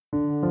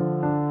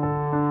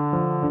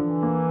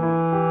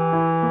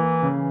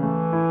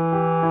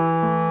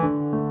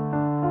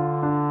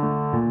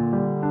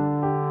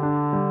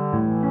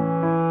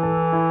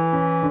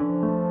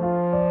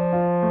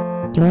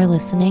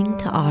listening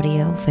to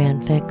Audio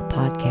Fanfic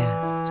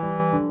Podcast.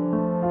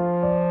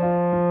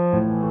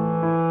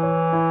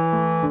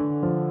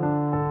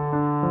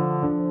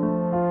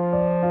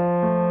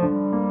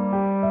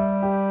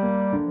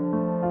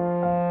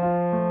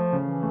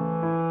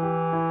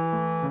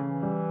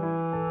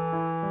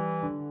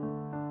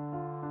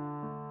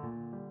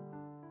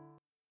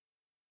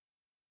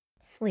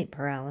 Sleep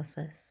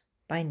Paralysis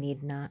by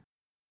Need Not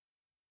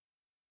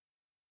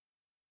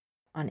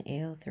on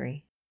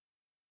AO3.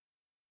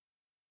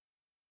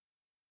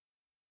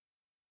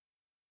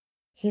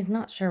 He's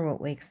not sure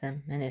what wakes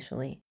him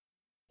initially.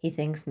 He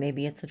thinks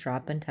maybe it's a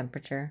drop in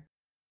temperature,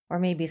 or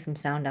maybe some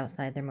sound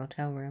outside their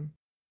motel room.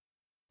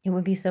 It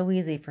would be so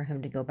easy for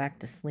him to go back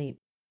to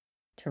sleep,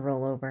 to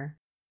roll over,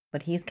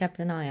 but he's kept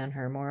an eye on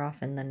her more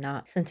often than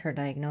not since her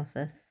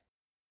diagnosis.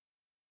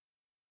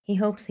 He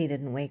hopes he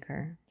didn't wake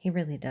her. He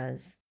really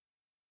does.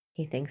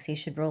 He thinks he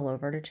should roll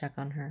over to check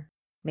on her.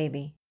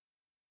 Maybe.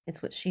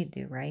 It's what she'd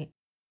do, right?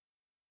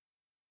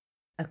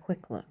 A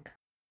quick look.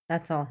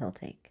 That's all he'll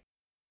take.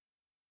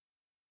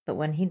 But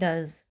when he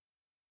does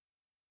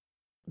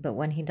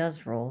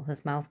roll,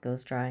 his mouth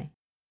goes dry.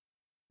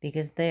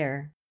 Because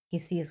there, he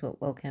sees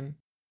what woke him.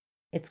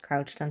 It's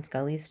crouched on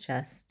Scully's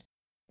chest,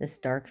 this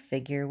dark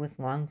figure with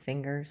long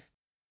fingers,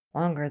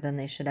 longer than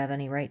they should have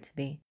any right to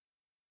be,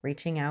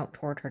 reaching out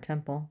toward her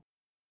temple.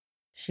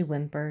 She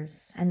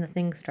whimpers, and the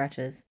thing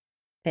stretches,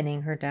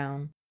 pinning her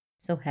down,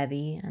 so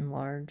heavy and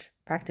large,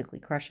 practically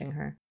crushing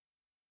her.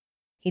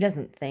 He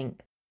doesn't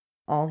think.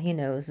 All he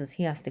knows is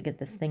he has to get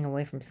this thing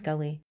away from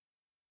Scully.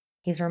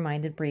 He's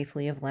reminded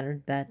briefly of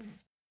Leonard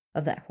Betts,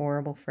 of that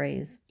horrible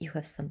phrase, "You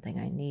have something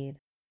I need,"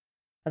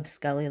 of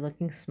Scully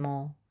looking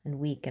small and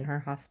weak in her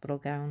hospital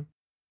gown.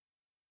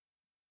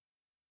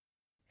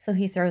 So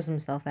he throws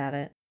himself at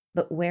it,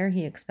 but where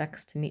he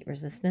expects to meet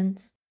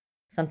resistance,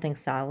 something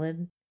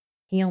solid,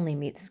 he only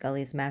meets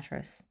Scully's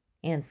mattress,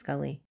 and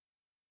Scully.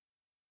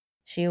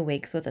 She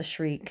awakes with a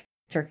shriek,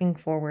 jerking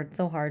forward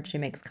so hard she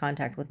makes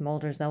contact with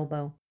Mulder's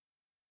elbow.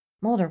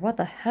 "Mulder, what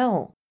the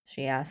hell?"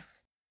 she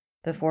asks,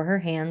 before her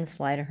hands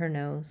fly to her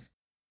nose.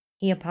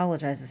 He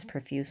apologizes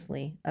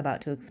profusely, about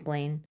to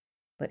explain,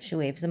 but she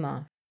waves him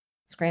off,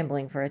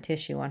 scrambling for a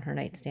tissue on her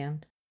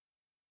nightstand.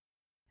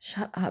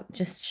 "Shut up,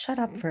 just shut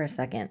up for a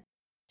second,"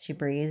 she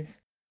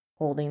breathes,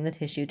 holding the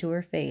tissue to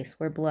her face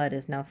where blood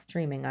is now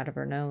streaming out of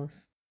her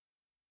nose.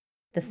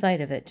 The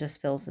sight of it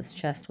just fills his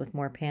chest with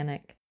more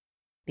panic,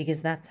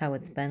 because that's how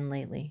it's been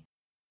lately.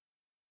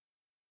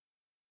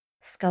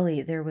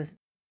 "Scully,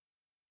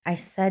 I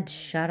said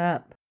shut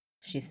up,"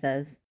 she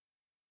says.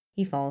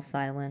 He falls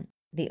silent,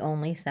 the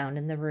only sound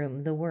in the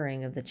room the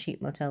whirring of the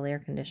cheap motel air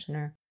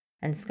conditioner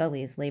and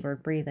Scully's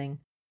labored breathing.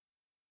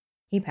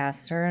 He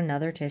passes her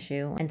another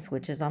tissue and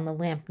switches on the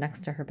lamp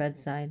next to her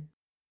bedside.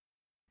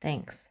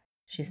 "Thanks,"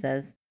 she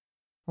says,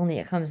 only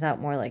it comes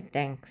out more like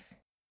danks.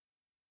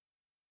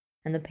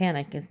 And the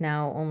panic is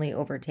now only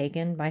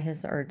overtaken by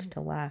his urge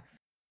to laugh.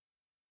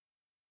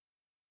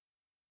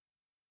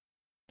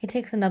 It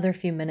takes another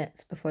few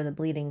minutes before the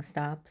bleeding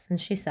stops, and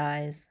she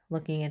sighs,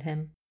 looking at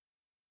him.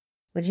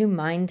 "Would you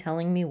mind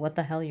telling me what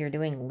the hell you're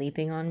doing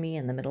leaping on me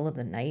in the middle of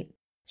the night?"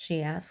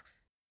 she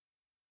asks.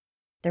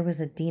 "There was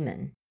a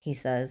demon," he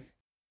says.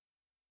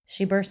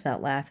 She bursts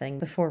out laughing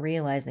before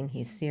realizing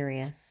he's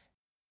serious.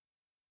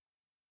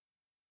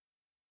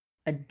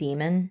 "A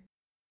demon?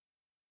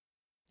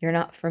 You're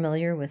not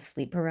familiar with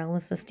sleep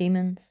paralysis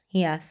demons?"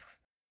 he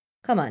asks.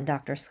 "Come on,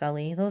 Dr.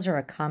 Scully, those are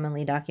a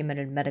commonly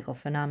documented medical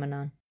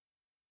phenomenon."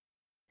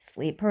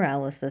 Sleep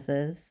paralysis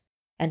is,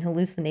 and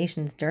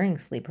hallucinations during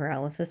sleep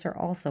paralysis are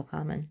also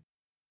common.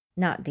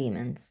 Not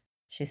demons,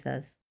 she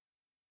says.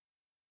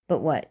 "But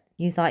what,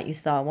 you thought you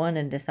saw one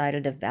and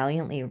decided to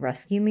valiantly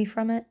rescue me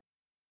from it?"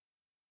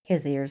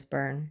 His ears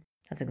burn.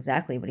 That's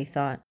exactly what he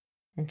thought,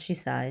 and she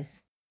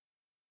sighs.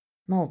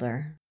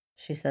 "Mulder,"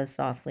 she says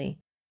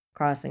softly,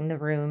 crossing the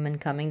room and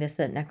coming to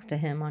sit next to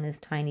him on his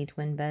tiny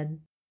twin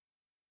bed.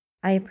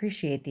 "I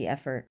appreciate the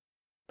effort,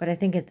 but I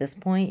think at this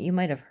point you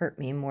might have hurt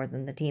me more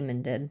than the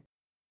demon did."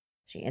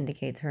 She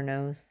indicates her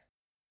nose.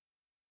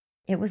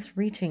 "It was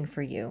reaching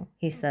for you,"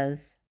 he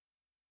says.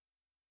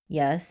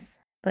 "Yes,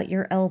 but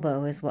your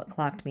elbow is what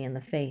clocked me in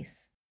the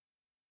face."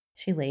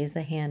 She lays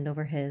a hand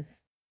over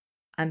his.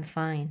 "I'm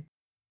fine.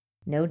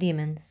 No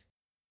demons.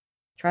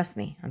 Trust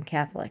me, I'm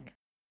Catholic."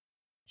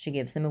 She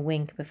gives him a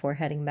wink before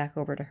heading back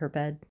over to her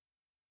bed.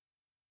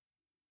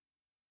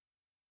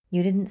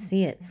 "You didn't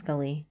see it,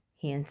 Scully,"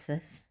 he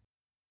insists.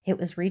 "It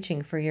was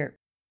reaching for your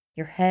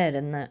head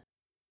and the—"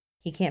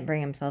 He can't bring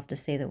himself to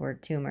say the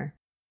word tumor.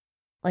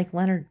 "Like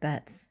Leonard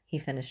Betts," he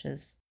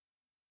finishes.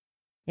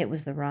 It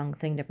was the wrong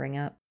thing to bring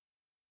up.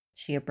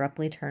 She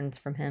abruptly turns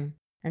from him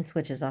and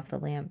switches off the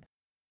lamp.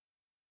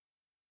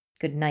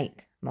 "Good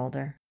night,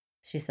 Mulder,"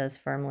 she says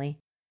firmly,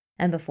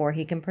 and before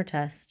he can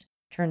protest,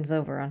 turns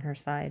over on her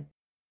side.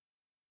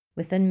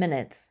 Within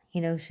minutes, he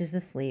knows she's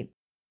asleep,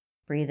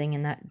 breathing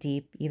in that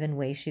deep, even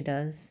way she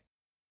does.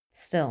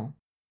 Still,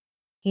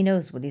 he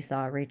knows what he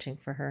saw reaching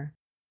for her,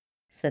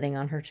 sitting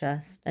on her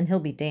chest, and he'll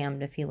be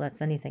damned if he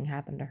lets anything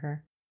happen to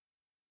her.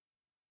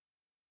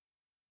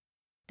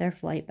 Their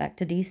flight back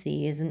to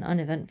DC is an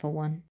uneventful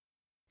one.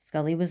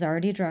 Scully was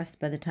already dressed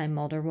by the time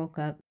Mulder woke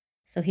up,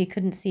 so he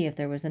couldn't see if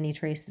there was any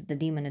trace of the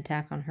demon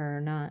attack on her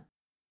or not.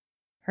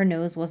 Her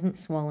nose wasn't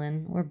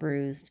swollen or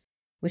bruised,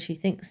 which he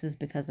thinks is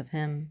because of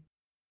him.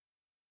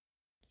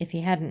 If he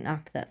hadn't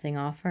knocked that thing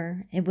off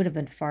her, it would have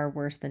been far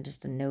worse than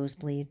just a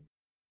nosebleed.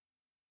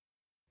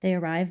 They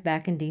arrive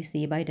back in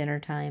DC by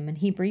dinner time, and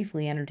he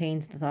briefly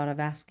entertains the thought of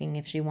asking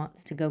if she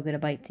wants to go get a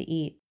bite to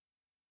eat,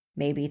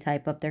 maybe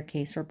type up their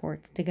case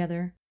reports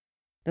together,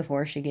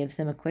 before she gives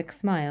him a quick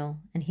smile,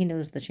 and he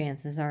knows the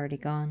chance is already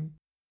gone.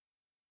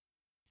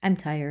 "I'm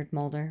tired,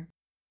 Mulder.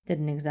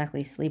 Didn't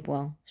exactly sleep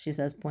well," she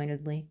says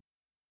pointedly.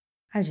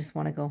 "I just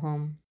want to go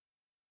home."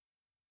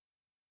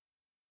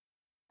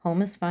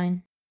 "Home is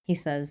fine," he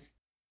says.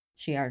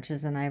 She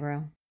arches an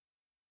eyebrow.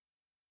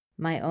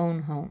 "My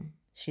own home,"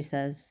 she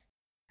says.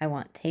 "I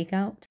want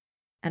takeout,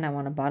 and I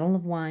want a bottle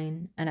of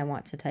wine, and I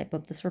want to type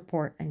up this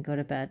report and go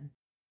to bed."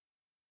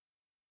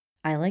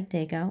 "I like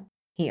takeout,"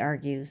 he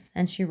argues,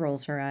 and she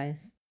rolls her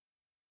eyes.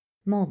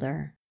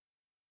 "Mulder."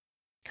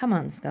 "Come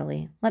on,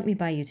 Scully, let me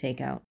buy you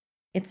takeout.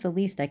 It's the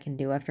least I can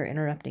do after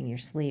interrupting your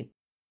sleep."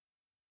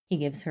 He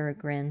gives her a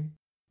grin,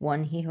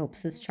 one he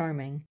hopes is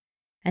charming,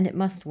 and it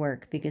must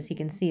work because he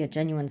can see a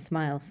genuine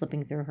smile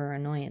slipping through her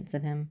annoyance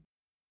at him.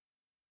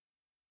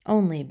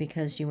 "Only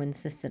because you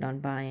insisted on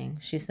buying,"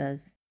 she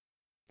says.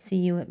 "See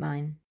you at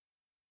mine."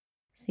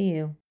 "See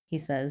you," he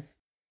says,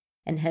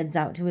 and heads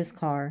out to his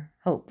car,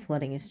 hope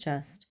flooding his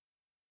chest.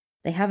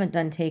 They haven't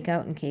done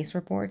takeout and case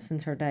reports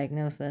since her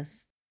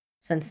diagnosis,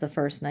 since the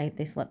first night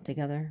they slept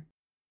together.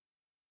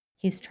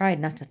 He's tried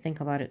not to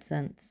think about it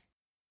since.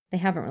 They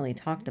haven't really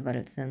talked about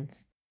it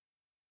since,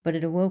 but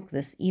it awoke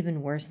this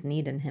even worse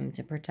need in him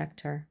to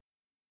protect her,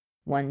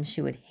 one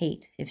she would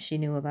hate if she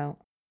knew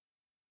about.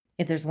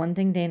 If there's one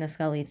thing Dana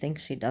Scully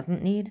thinks she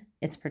doesn't need,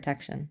 it's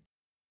protection,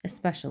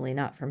 especially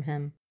not from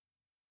him.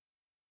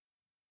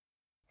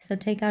 So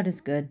takeout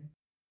is good.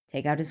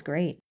 Takeout is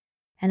great.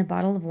 And a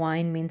bottle of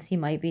wine means he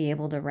might be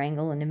able to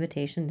wrangle an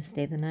invitation to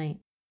stay the night.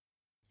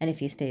 And if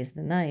he stays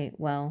the night,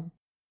 well,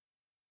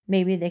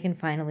 maybe they can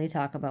finally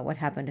talk about what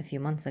happened a few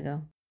months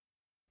ago.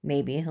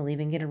 Maybe he'll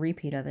even get a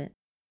repeat of it,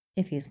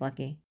 if he's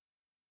lucky.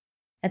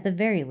 At the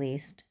very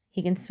least,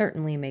 he can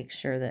certainly make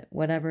sure that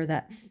whatever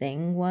that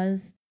thing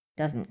was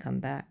doesn't come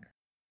back.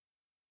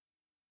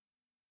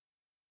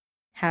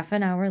 Half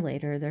an hour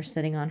later, they're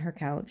sitting on her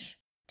couch,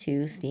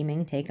 two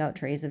steaming takeout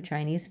trays of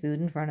Chinese food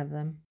in front of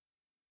them.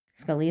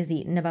 Scully has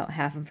eaten about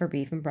half of her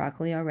beef and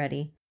broccoli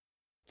already,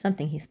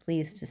 something he's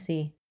pleased to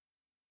see.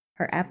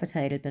 Her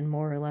appetite had been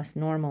more or less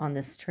normal on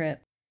this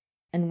trip,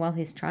 and while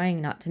he's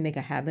trying not to make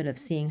a habit of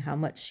seeing how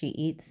much she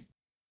eats,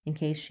 in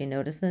case she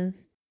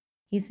notices,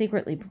 he's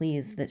secretly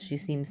pleased that she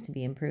seems to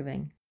be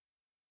improving.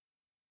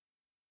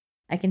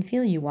 "I can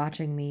feel you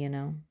watching me,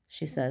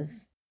 she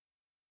says.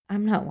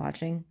 "I'm not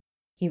watching,"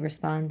 he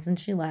responds, and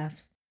she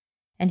laughs,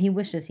 and he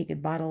wishes he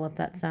could bottle up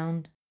that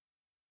sound.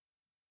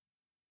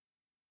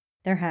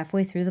 They're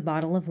halfway through the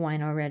bottle of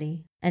wine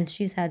already, and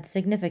she's had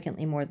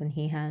significantly more than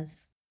he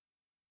has.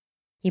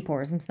 He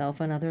pours himself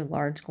another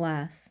large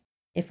glass,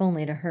 if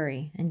only to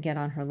hurry and get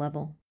on her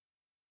level.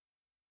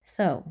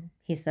 "So,"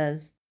 he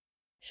says,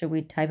 "should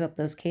we type up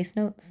those case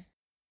notes?"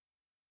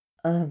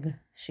 "Ugh,"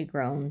 she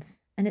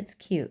groans, and it's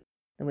cute,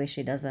 the way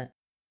she does it.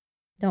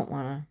 "Don't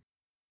wanna."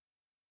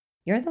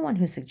 "You're the one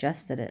who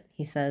suggested it,"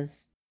 he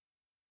says.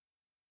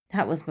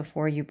 "That was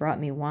before you brought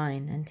me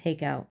wine and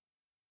takeout."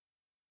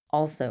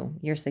 "Also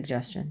your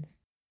suggestions."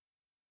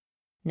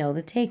 "No,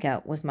 the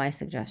takeout was my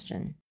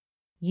suggestion.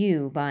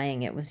 You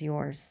buying it was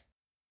yours."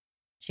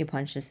 She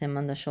punches him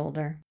on the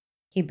shoulder.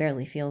 He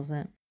barely feels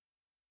it.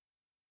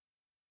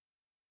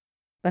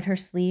 But her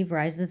sleeve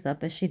rises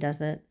up as she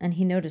does it, and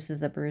he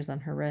notices a bruise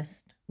on her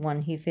wrist,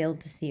 one he failed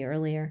to see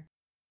earlier.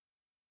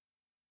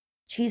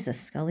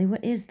 "Jesus, Scully,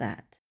 what is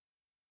that?"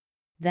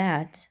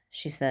 "That,"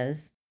 she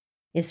says,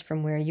 "is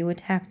from where you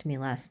attacked me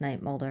last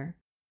night, Mulder."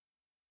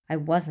 "I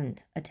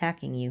wasn't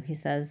attacking you," he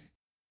says.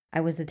 "I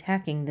was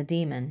attacking the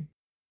demon."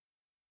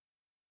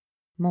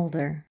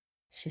 "Mulder,"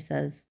 she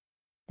says,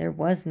 "there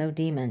was no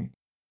demon.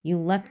 You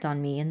leapt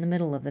on me in the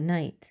middle of the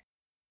night."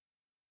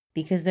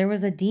 "Because there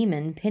was a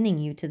demon pinning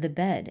you to the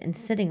bed and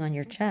sitting on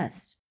your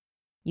chest.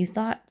 You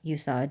thought you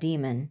saw a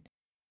demon,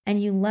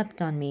 and you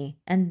leapt on me,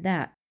 and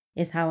that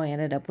is how I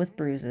ended up with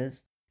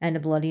bruises and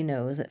a bloody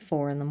nose at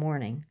 4 in the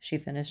morning," she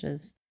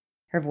finishes,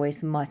 her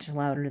voice much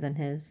louder than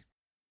his.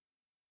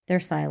 They're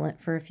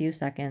silent for a few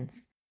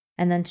seconds,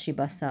 and then she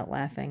busts out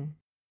laughing.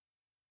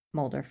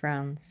 Mulder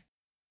frowns.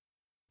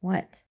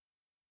 "What?"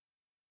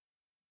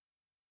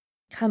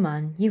 "Come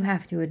on, you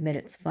have to admit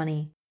it's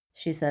funny,"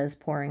 she says,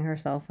 pouring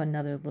herself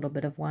another little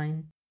bit of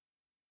wine.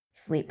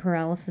 "Sleep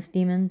paralysis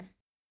demons?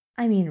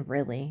 I mean,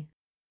 really."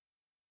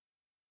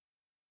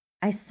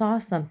 "I saw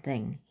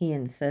something," he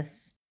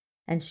insists,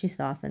 and she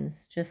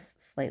softens just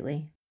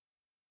slightly.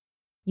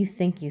 "You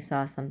think you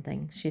saw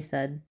something," she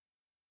said.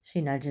 She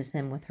nudges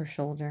him with her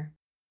shoulder.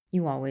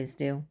 "You always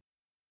do."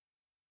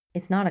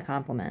 It's not a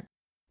compliment.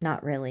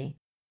 Not really.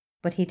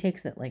 But he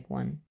takes it like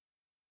one.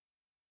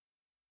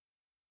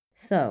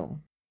 So,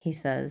 he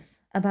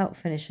says, about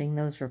finishing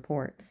those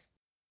reports.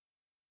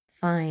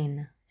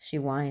 Fine, she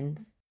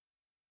whines,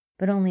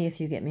 but only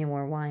if you get me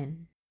more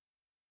wine.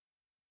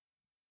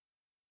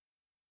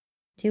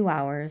 2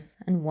 hours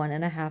and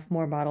 1.5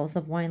 more bottles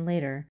of wine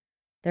later,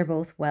 they're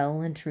both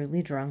well and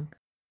truly drunk.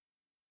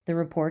 The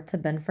reports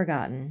have been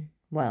forgotten.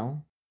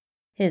 Well,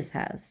 his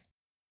has.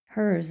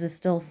 Hers is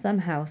still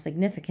somehow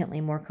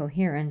significantly more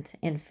coherent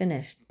and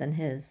finished than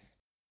his.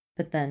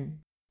 But then,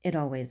 it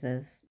always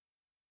is.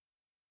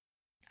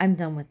 I'm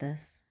done with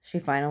this, she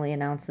finally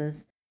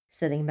announces,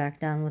 sitting back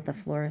down with a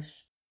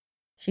flourish.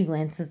 She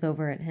glances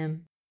over at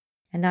him.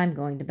 And I'm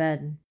going to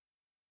bed.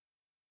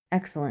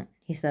 Excellent,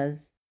 he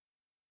says.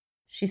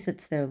 She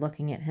sits there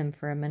looking at him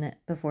for a minute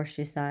before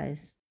she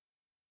sighs.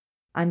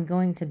 I'm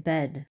going to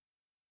bed,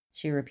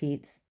 she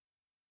repeats.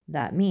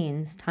 That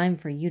means time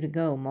for you to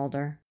go,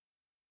 Mulder.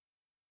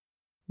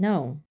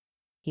 No,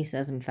 he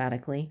says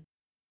emphatically.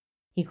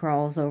 He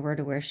crawls over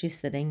to where she's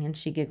sitting and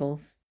she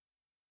giggles.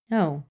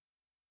 No,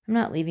 I'm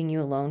not leaving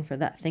you alone for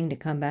that thing to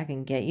come back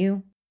and get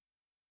you.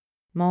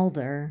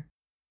 Mulder.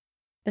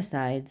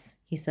 Besides,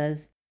 he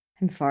says,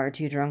 I'm far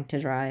too drunk to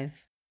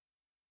drive.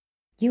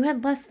 You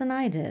had less than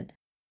I did.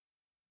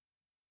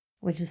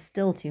 Which is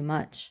still too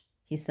much,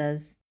 he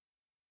says.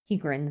 He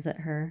grins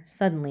at her,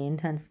 suddenly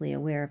intensely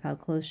aware of how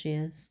close she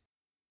is.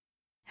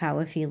 How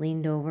if he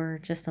leaned over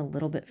just a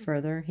little bit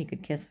further, he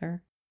could kiss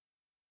her?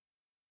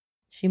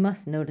 She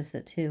must notice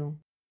it too,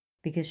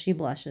 because she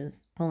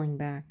blushes, pulling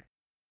back.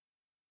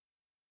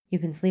 You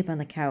can sleep on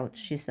the couch,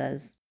 she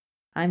says.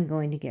 I'm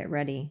going to get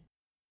ready.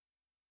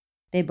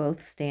 They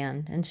both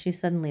stand, and she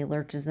suddenly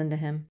lurches into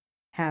him,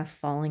 half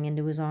falling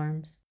into his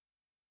arms.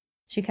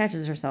 She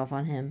catches herself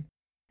on him,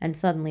 and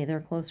suddenly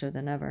they're closer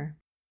than ever.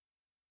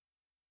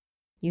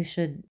 You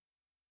should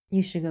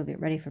go get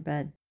ready for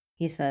bed,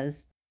 he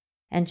says,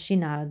 and she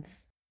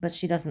nods, but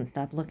she doesn't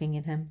stop looking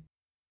at him.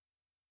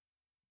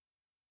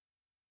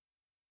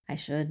 I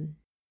should,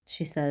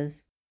 she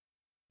says,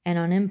 and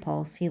on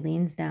impulse he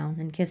leans down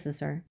and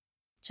kisses her,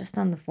 just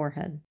on the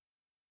forehead.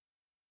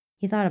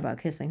 He thought about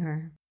kissing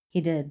her.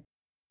 He did,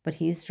 but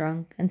he's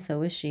drunk and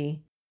so is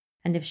she,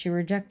 and if she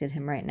rejected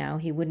him right now,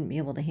 he wouldn't be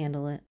able to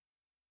handle it.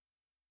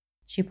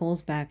 She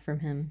pulls back from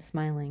him,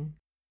 smiling.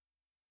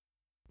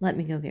 Let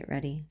me go get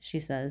ready, she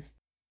says,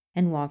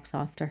 and walks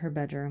off to her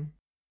bedroom.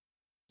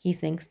 He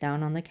sinks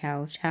down on the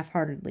couch,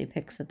 half-heartedly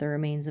picks at the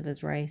remains of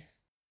his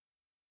rice.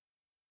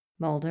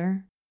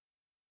 Mulder?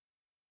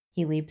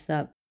 He leaps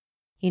up.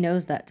 He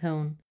knows that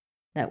tone,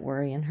 that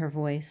worry in her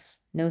voice,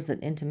 knows it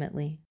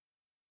intimately.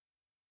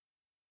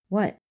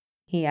 What?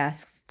 He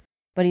asks,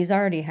 but he's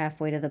already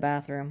halfway to the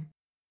bathroom.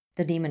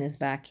 The demon is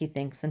back, he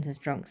thinks, in his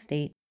drunk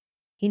state.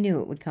 He knew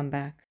it would come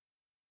back.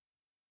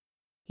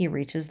 He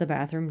reaches the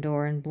bathroom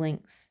door and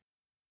blinks.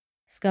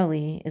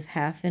 Scully is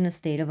half in a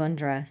state of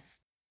undress,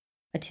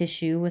 a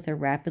tissue with a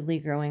rapidly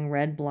growing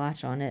red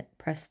blotch on it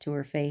pressed to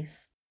her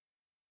face.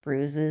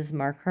 Bruises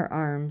mark her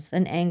arms,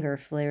 and anger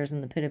flares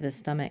in the pit of his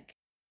stomach.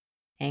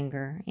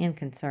 Anger and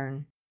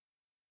concern.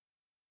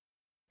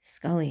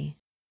 Scully.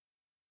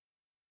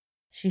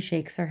 She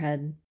shakes her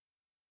head.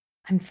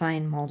 I'm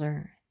fine,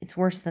 Mulder. It's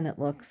worse than it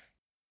looks.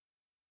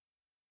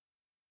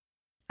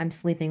 I'm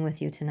sleeping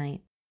with you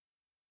tonight.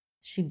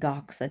 She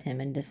gawks at him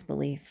in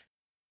disbelief.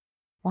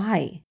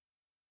 Why?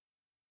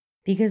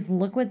 Because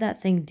look what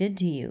that thing did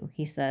to you,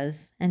 he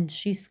says, and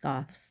she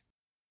scoffs.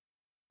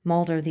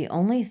 Mulder, the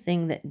only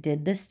thing that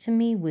did this to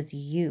me was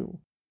you.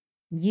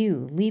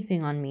 You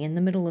leaping on me in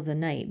the middle of the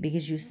night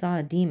because you saw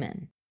a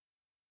demon.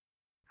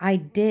 I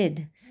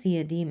did see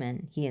a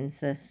demon, he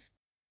insists.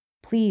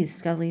 Please,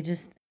 Scully,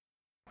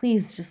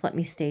 please just let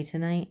me stay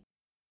tonight.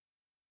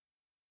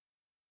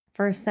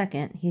 For a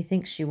second, he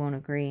thinks she won't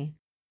agree.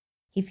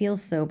 He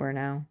feels sober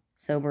now,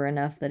 sober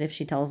enough that if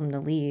she tells him to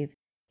leave,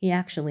 he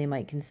actually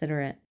might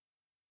consider it.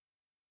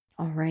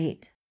 All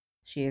right,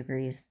 she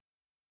agrees.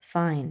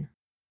 Fine.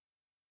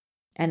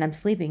 And I'm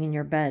sleeping in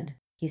your bed,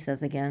 he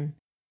says again,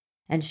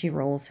 and she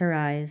rolls her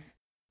eyes,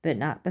 but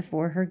not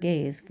before her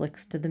gaze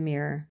flicks to the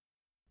mirror,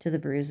 to the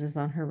bruises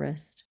on her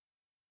wrist.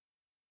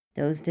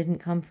 Those didn't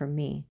come from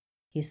me,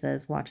 he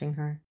says, watching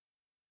her.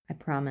 I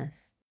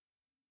promise.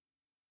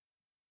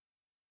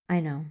 I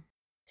know,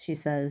 she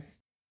says,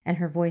 and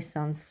her voice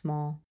sounds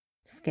small,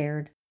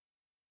 scared.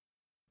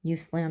 You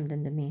slammed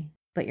into me,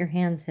 but your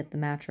hands hit the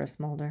mattress,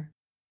 Mulder.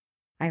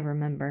 I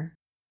remember.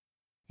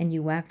 And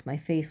you whacked my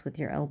face with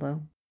your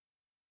elbow.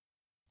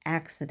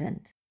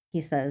 Accident,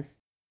 he says.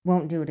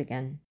 Won't do it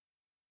again.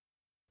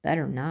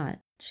 Better not,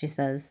 she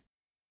says.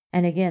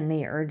 And again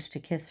the urge to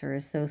kiss her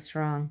is so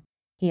strong,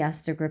 he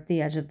has to grip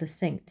the edge of the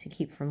sink to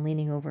keep from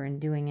leaning over and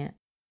doing it.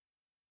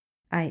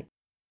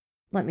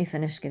 Let me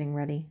finish getting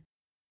ready.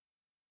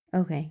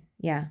 Okay,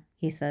 yeah,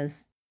 he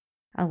says.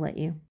 I'll let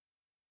you.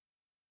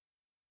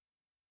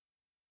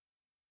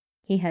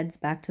 He heads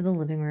back to the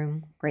living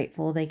room,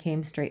 grateful they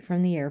came straight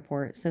from the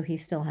airport, so he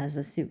still has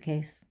his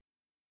suitcase.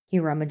 He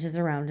rummages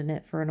around in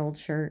it for an old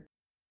shirt,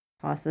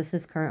 tosses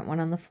his current one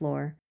on the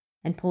floor,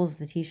 and pulls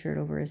the t-shirt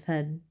over his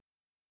head.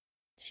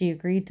 She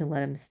agreed to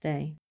let him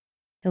stay.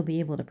 He'll be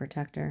able to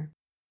protect her.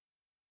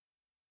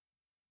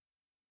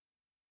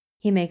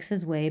 He makes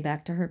his way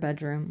back to her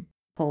bedroom,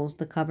 pulls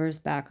the covers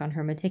back on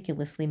her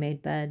meticulously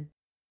made bed,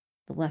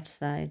 the left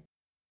side.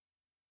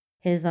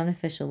 His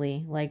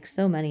unofficially, like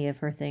so many of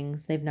her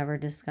things they've never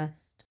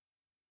discussed.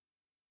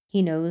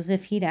 He knows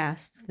if he'd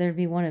asked, there'd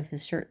be one of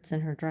his shirts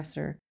in her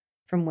dresser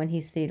from when he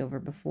stayed over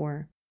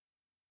before.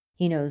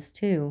 He knows,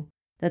 too,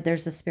 that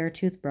there's a spare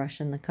toothbrush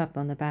in the cup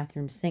on the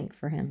bathroom sink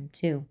for him,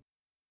 too.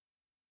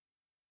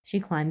 She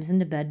climbs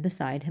into bed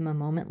beside him a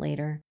moment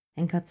later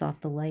and cuts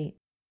off the light,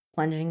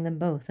 plunging them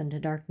both into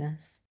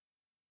darkness.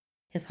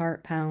 His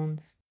heart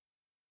pounds.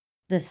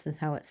 This is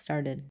how it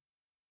started.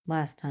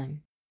 Last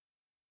time.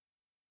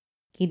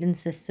 He'd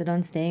insisted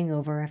on staying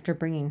over after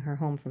bringing her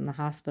home from the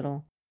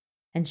hospital,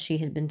 and she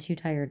had been too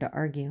tired to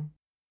argue.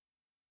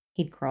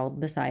 He'd crawled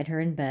beside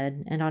her in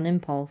bed, and on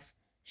impulse,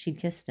 she'd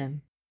kissed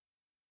him.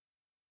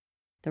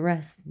 The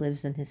rest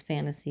lives in his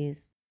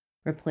fantasies,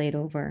 replayed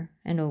over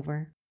and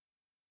over.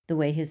 The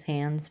way his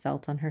hands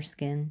felt on her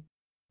skin,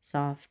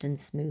 soft and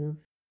smooth.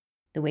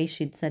 The way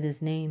she'd said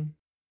his name.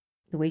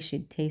 The way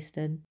she'd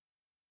tasted.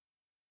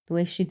 The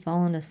way she'd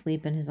fallen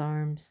asleep in his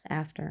arms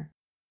after.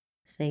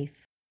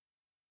 Safe.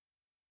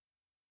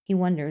 He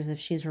wonders if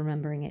she's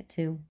remembering it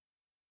too.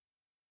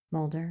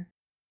 Mulder,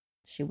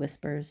 she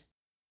whispers,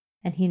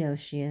 and he knows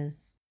she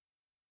is.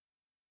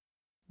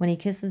 When he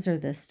kisses her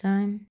this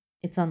time,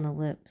 it's on the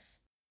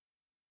lips.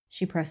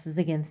 She presses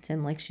against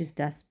him like she's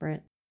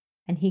desperate,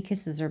 and he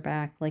kisses her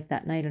back like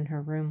that night in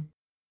her room.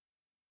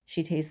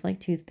 She tastes like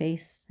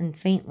toothpaste, and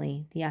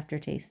faintly the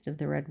aftertaste of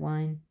the red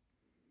wine.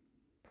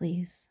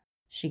 Please,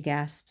 she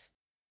gasps,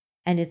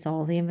 and it's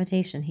all the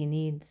invitation he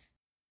needs.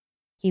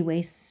 He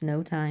wastes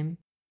no time,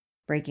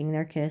 breaking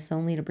their kiss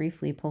only to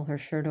briefly pull her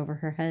shirt over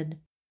her head.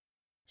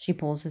 She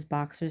pulls his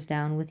boxers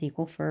down with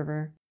equal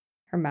fervor,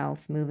 her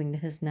mouth moving to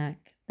his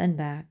neck, then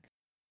back.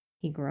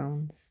 He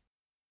groans.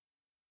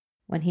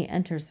 When he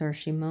enters her,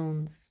 she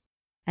moans,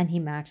 and he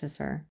matches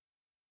her.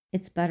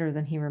 It's better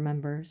than he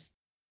remembers,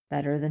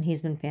 better than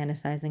he's been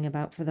fantasizing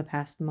about for the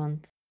past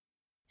month.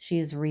 She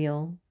is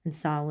real and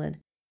solid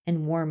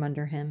and warm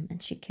under him,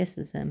 and she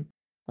kisses him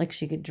like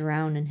she could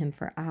drown in him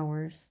for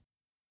hours.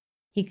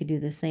 He could do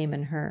the same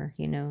in her,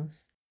 he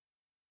knows.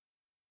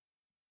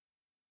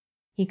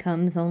 He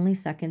comes only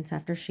seconds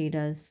after she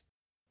does,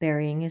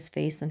 burying his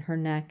face in her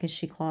neck as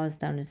she claws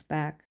down his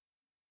back,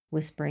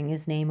 whispering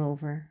his name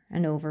over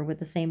and over with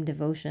the same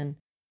devotion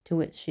to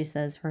which she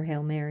says her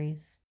Hail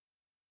Marys.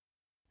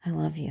 I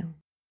love you,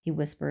 he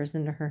whispers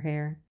into her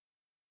hair,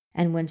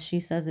 and when she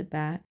says it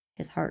back,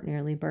 his heart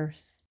nearly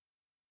bursts.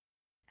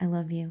 I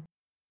love you,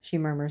 she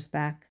murmurs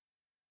back,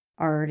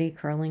 already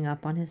curling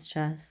up on his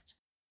chest.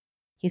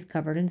 He's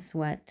covered in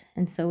sweat,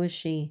 and so is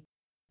she,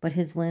 but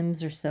his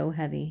limbs are so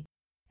heavy,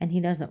 and he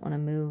doesn't want to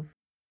move,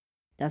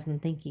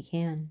 doesn't think he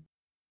can.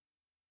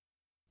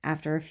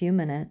 After a few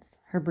minutes,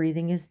 her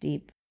breathing is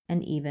deep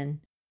and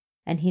even,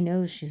 and he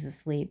knows she's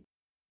asleep,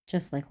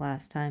 just like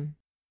last time.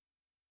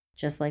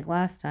 Just like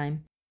last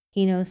time,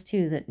 he knows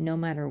too that no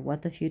matter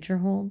what the future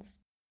holds,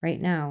 right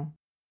now,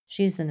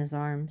 she's in his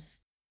arms,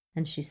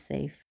 and she's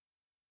safe,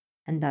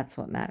 and that's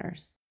what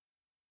matters.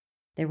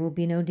 There will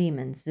be no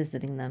demons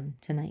visiting them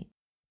tonight.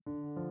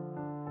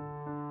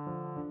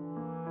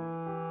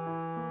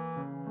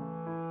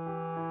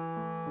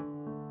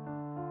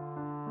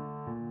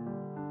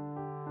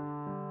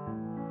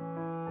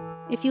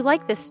 If you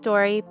like this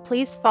story,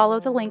 please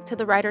follow the link to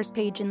the writer's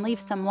page and leave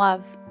some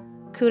love.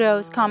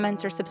 Kudos,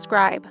 comments, or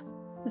subscribe.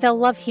 They'll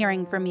love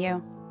hearing from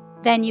you.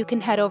 Then you can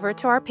head over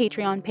to our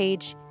Patreon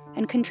page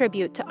and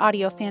contribute to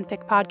Audio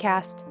Fanfic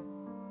Podcast.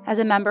 As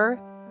a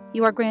member,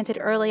 you are granted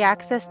early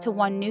access to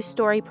one new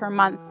story per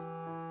month.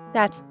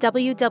 That's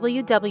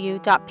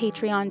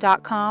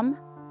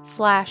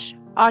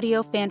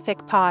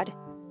www.patreon.com/audiofanficpod.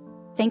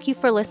 Thank you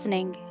for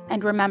listening,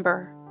 and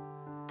remember,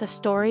 the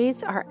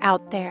stories are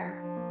out there.